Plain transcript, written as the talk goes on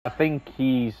I think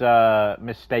he's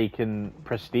mistaken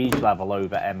prestige level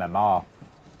over MMR.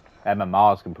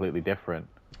 MMR is completely different.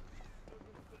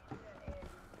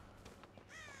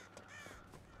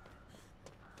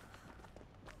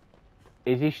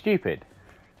 Is he stupid?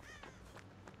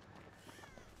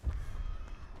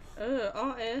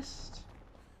 Artist.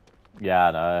 Yeah,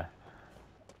 I know.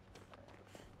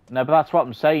 No, but that's what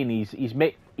I'm saying. He's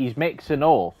mixing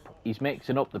up. He's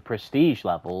mixing up the prestige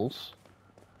levels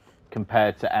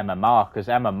compared to MMR, because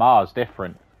MMR is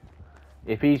different.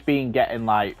 If he's been getting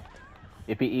like,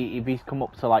 if he's come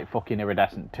up to like fucking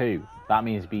Iridescent 2, that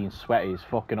means being sweaty as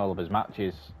fucking all of his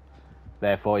matches.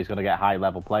 Therefore, he's gonna get high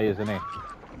level players, isn't he?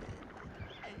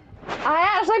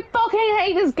 I actually fucking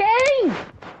hate this game!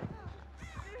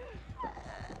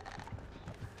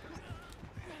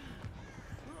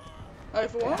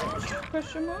 Overwatch?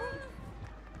 Question mark?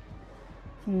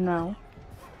 No.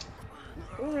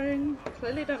 Boring.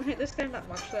 Clearly don't hate this game that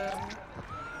much then.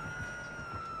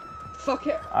 Fuck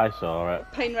it. I saw it.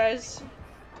 Pain res.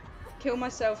 Kill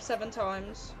myself 7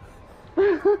 times.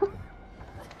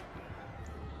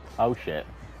 Oh shit.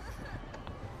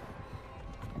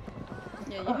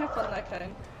 Yeah, you have fun there,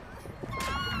 Kane.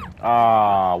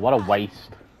 Ah, what a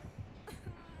waste.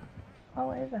 Oh,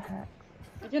 where the heck?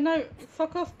 You know,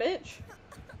 fuck off, bitch.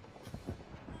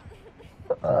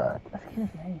 Excuse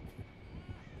me.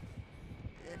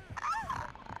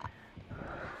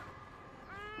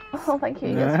 Oh, thank you.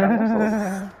 Yes,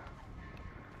 muscles.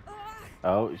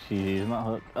 Oh, she's using that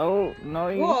hook. Oh,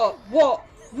 nice. What? Go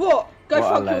What a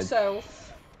fuck ledge.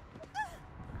 yourself.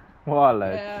 What a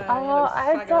ledge. Yeah, Oh, you little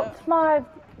I faggot. dropped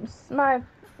my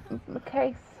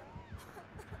case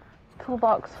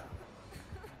toolbox.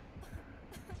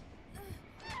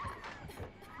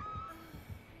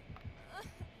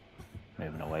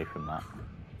 Moving away from that.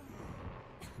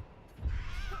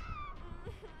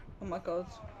 Oh my god.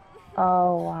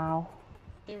 Oh, wow.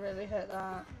 You really hit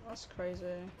that. That's crazy.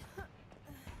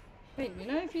 Wait, you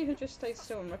know if you had just stayed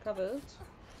still and recovered?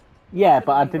 Yeah, Should've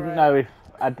but I been didn't great. know if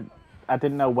I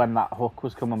didn't know when that hook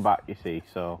was coming back. You see,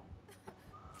 so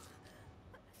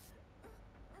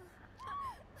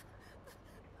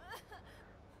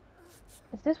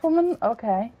Is this woman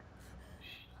okay?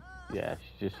 yeah,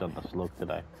 she's just on the slug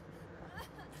today.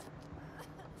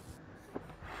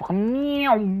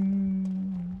 Meow.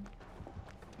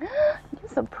 You're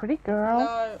a pretty girl.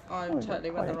 No, I Oh,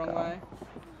 totally went the poor wrong girl. way.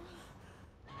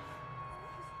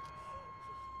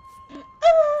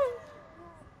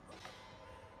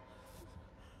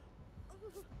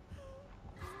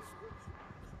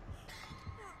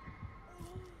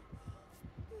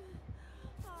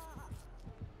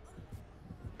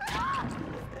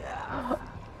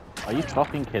 Are you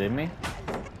fucking kidding me?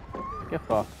 Get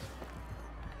fucked.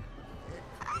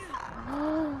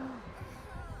 No,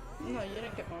 you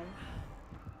didn't get one.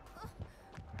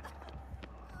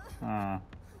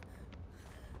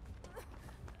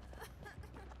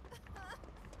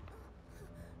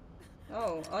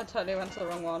 Oh, I totally went to the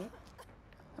wrong one.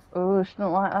 Ooh, she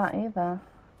don't like that either.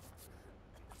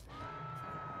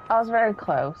 I was very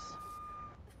close.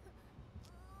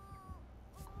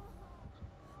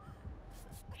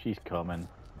 She's coming.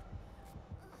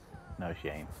 No, she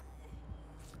ain't.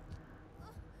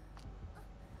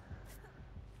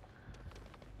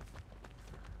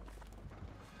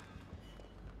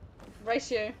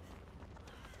 Race you.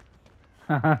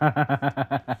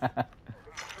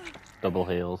 Double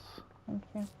heals. Thank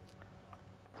you.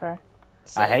 Sorry.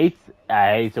 I hate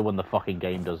it when the fucking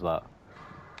game does that.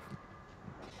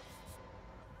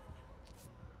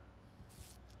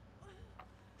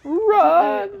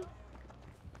 Run!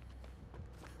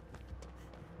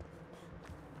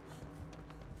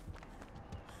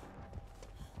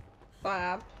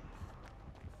 Bab.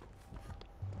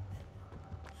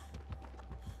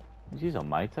 She's on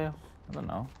my tail. I don't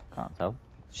know. Can't tell.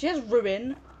 She has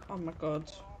ruin. Oh my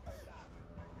god.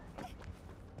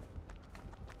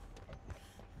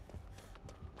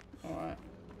 Alright.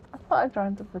 I thought I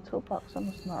joined the toolbox. I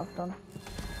must not have done.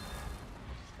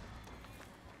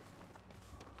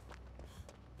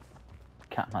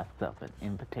 Got myself an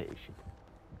invitation.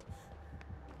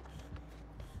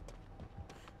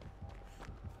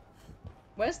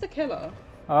 Where's the killer?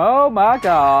 Oh my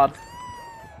god.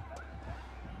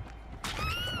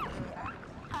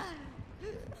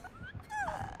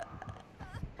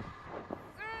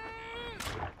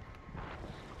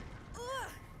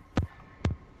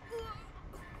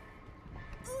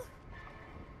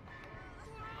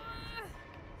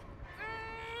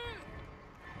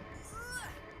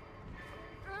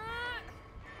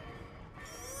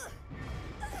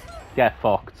 Get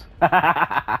fucked.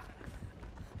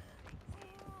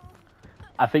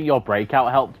 I think your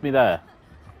breakout helped me there.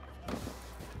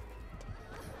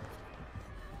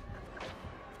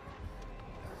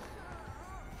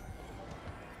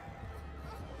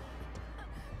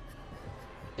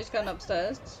 She's going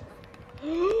upstairs.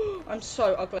 I'm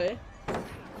so ugly.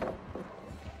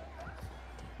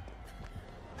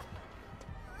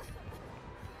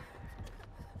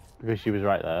 Because she was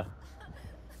right there.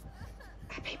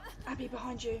 Abby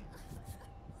behind you.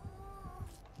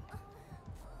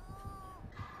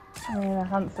 I mean, a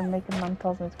handsome looking man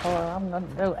tells me to follow her, I'm gonna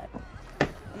do it.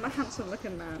 I'm a handsome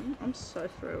looking man. I'm so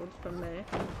thrilled for me.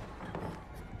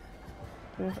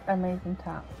 With amazing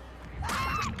tap.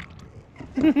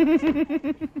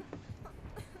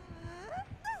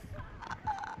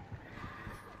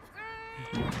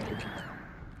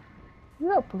 You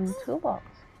got a blue toolbox.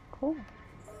 Cool.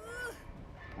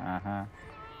 Uh-huh.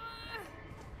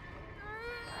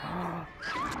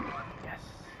 Yes.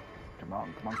 Come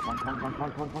on, come on, come on, come on, come on, come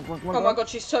on, come on, come on, come on. Oh my god,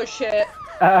 she's so shit.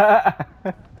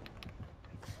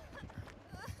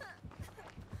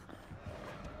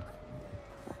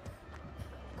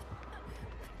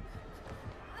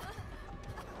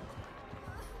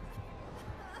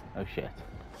 Oh shit.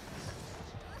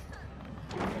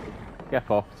 Get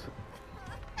fucked.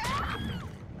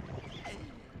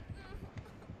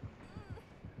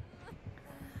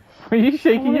 Are you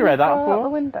shaking your head out Out the for?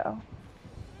 window.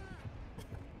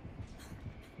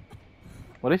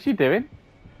 What is she doing?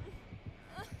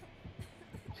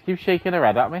 She keeps shaking her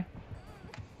head at me.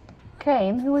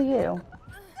 Kane, who are you?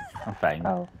 I'm fine.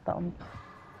 Oh, that one.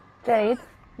 Jade.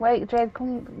 Wait, Jade,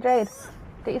 come. Jade,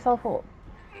 get yourself up.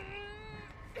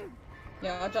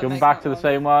 Yeah, I don't Come make back that to the one.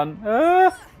 same one.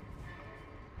 Ah!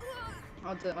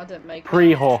 I didn't make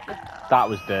Pre-hook. That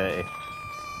was dirty.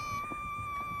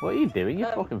 What are you doing, you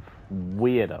Um, fucking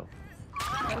weirdo?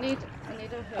 I need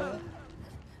a hill.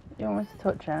 You want me to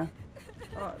touch her?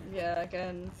 Oh, yeah,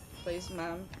 again, please,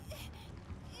 ma'am.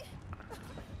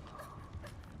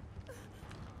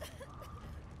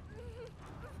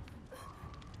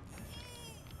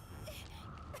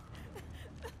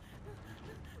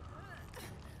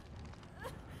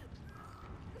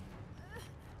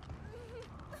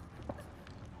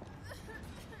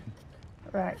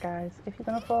 Right, guys, if you're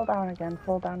gonna fall down again,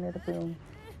 fall down near the boom.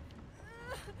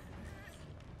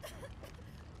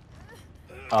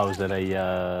 Oh, is it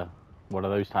a, one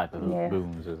of those type of Yeah.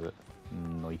 booms, is it?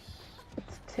 Nice.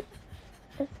 It's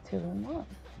two in one.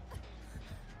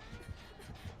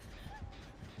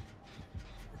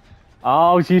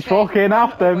 Oh, she's Okay, fucking run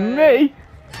after away. me!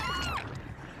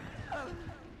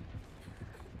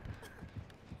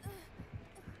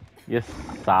 You're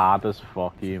sad as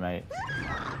fuck, you mate.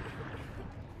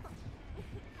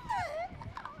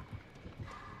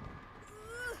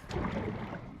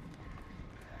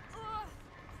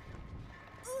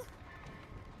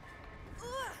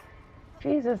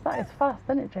 Jesus, that is fast,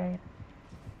 isn't it, Jade?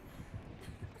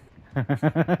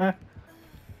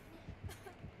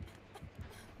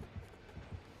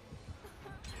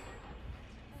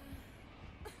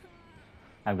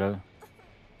 I'm going.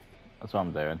 That's what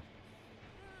I'm doing.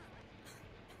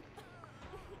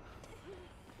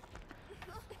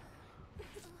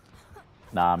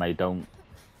 Nah, mate, don't.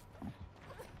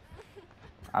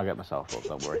 I'll get myself up,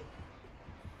 don't worry.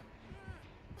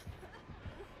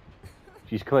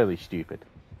 She's clearly stupid.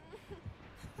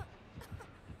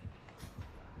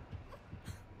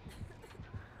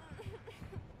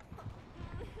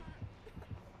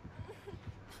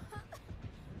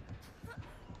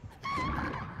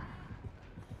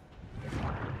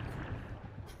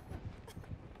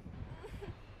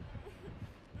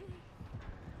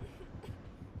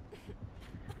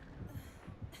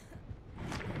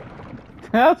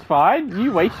 That's fine.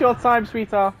 You waste your time,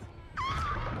 sweetheart.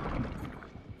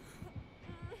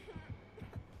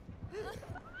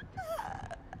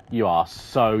 You are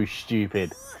so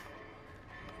stupid.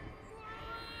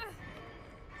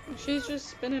 She's just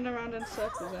spinning around in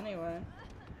circles anyway.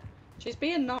 She's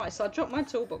being nice. I dropped my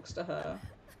toolbox to her.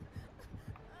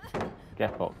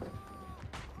 Get fucked.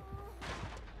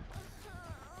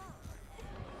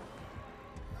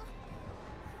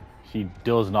 She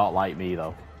does not like me,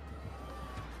 though.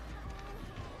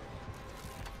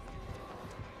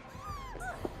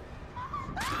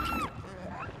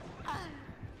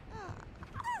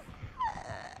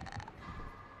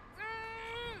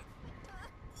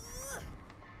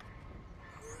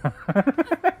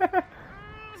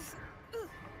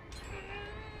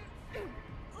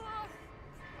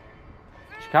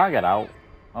 She can't get out.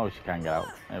 Oh, she can get out.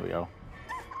 There we go.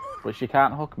 But she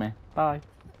can't hook me. Bye.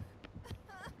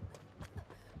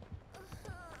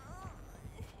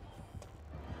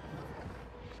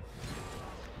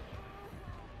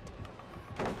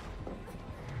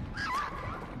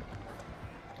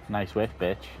 Nice whiff,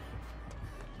 bitch.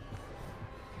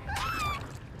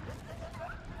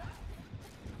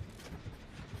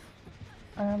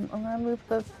 I'm gonna move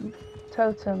the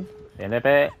totem. In a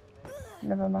bit.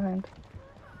 Never mind.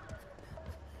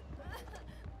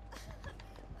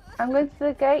 I'm going to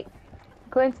the gate.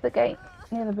 Going to the gate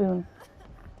near the boon.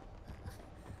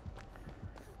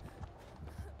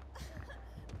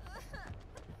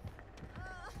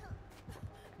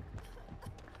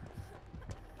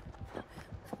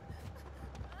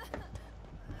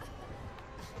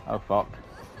 Oh fuck.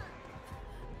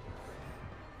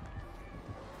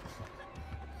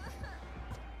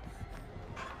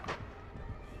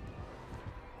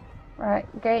 Right,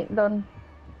 gate done.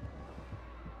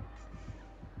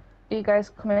 You guys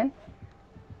come in.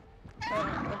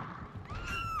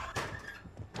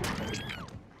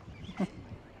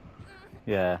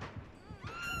 Yeah.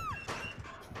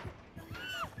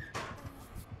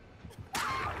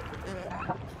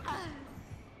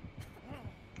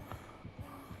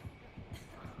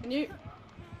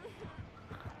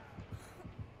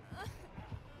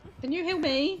 Can you heal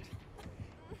me?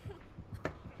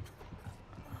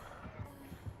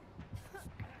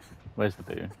 Where's the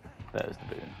boon? There's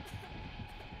the boon.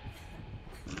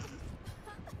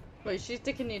 Wait, she's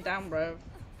taking you down, bro.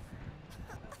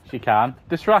 She can.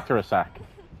 Distract her a sec.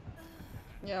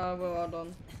 Yeah, I will, hold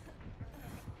on.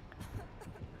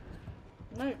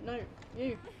 No, no,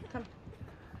 you, come.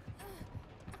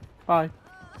 Bye.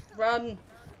 Run!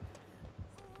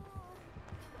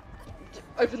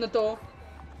 Open the door.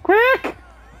 Quick!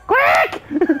 Quick!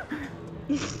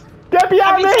 Get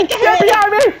behind me! Get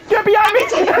behind me! Get behind me!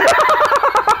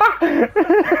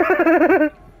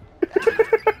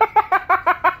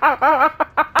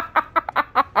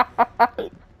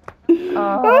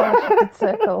 Oh, stupid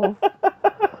circles.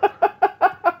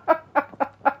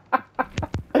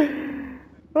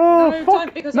 Oh, No, fuck.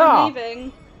 don't, because Nah. I'm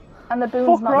leaving. And the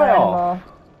boon's Fuck not right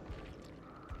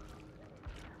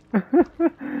there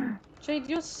anymore. Jade,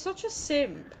 you're such a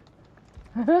simp.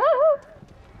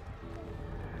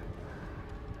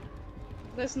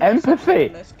 There's no such thing Empathy!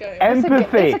 in this game.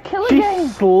 Empathy! It's a killer She game.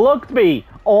 slugged me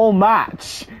all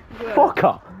match! Yeah. Fuck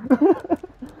her!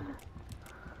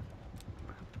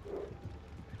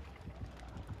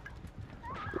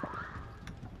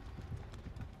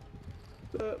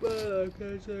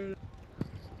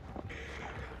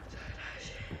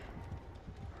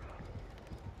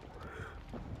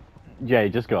 Jay,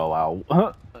 just go out.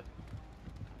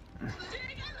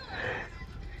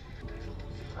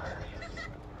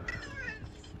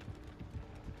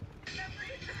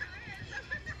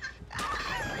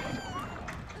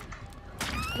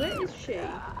 Where is she?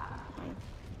 Oh,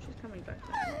 she's coming back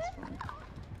down, that's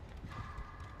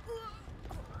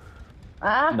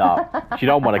fine. No, she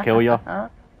don't want to kill you.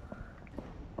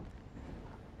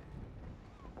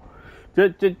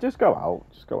 Just go out.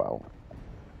 Just go out.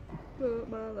 But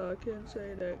Mala can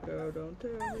say that, girl, don't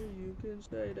tell me you can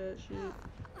say that shit.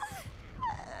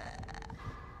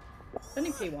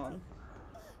 Only P1.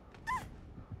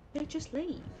 Yeah, just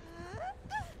leave.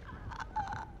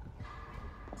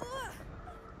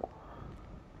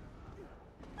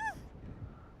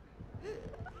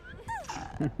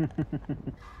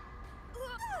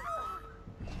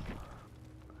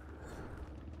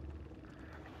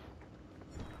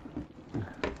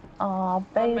 Oh,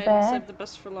 I made baby. save the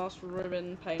best for last for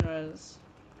Ruin Painrez.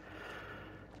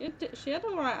 She had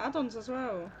alright add-ons as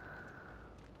well.